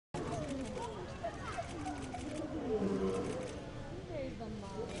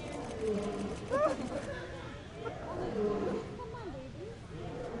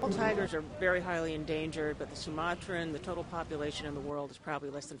tigers are very highly endangered, but the Sumatran, the total population in the world is probably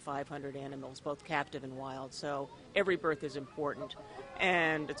less than 500 animals, both captive and wild. So every birth is important,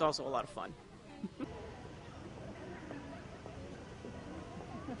 and it's also a lot of fun.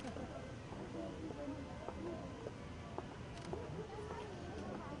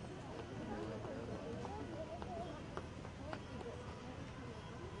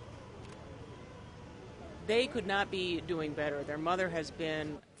 They could not be doing better. Their mother has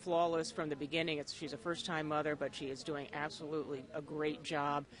been flawless from the beginning. She's a first-time mother, but she is doing absolutely a great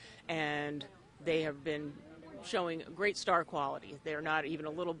job, and they have been showing great star quality. They're not even a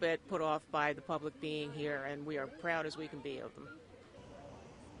little bit put off by the public being here, and we are proud as we can be of them.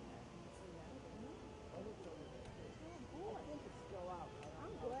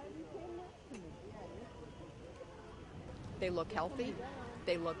 They look healthy,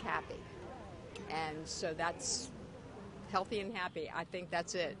 they look happy. And so that's healthy and happy. I think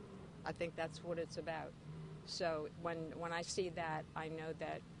that's it. I think that's what it's about. So when I see that, I know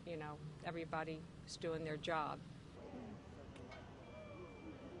that, everybody's doing their job.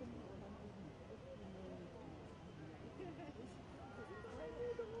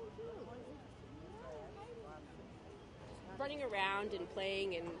 Running around and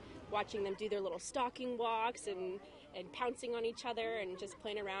playing and watching them do their little stalking walks and pouncing on each other and just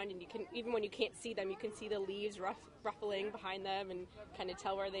playing around, and you can, even when you can't see them, you can see the leaves ruffling behind them and kind of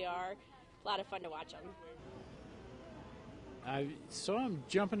tell where they are. A lot of fun to watch them. I saw them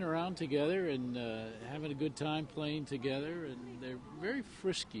jumping around together and having a good time playing together, and they're very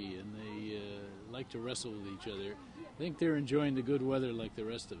frisky and they like to wrestle with each other. I think they're enjoying the good weather like the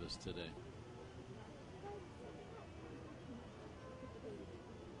rest of us today.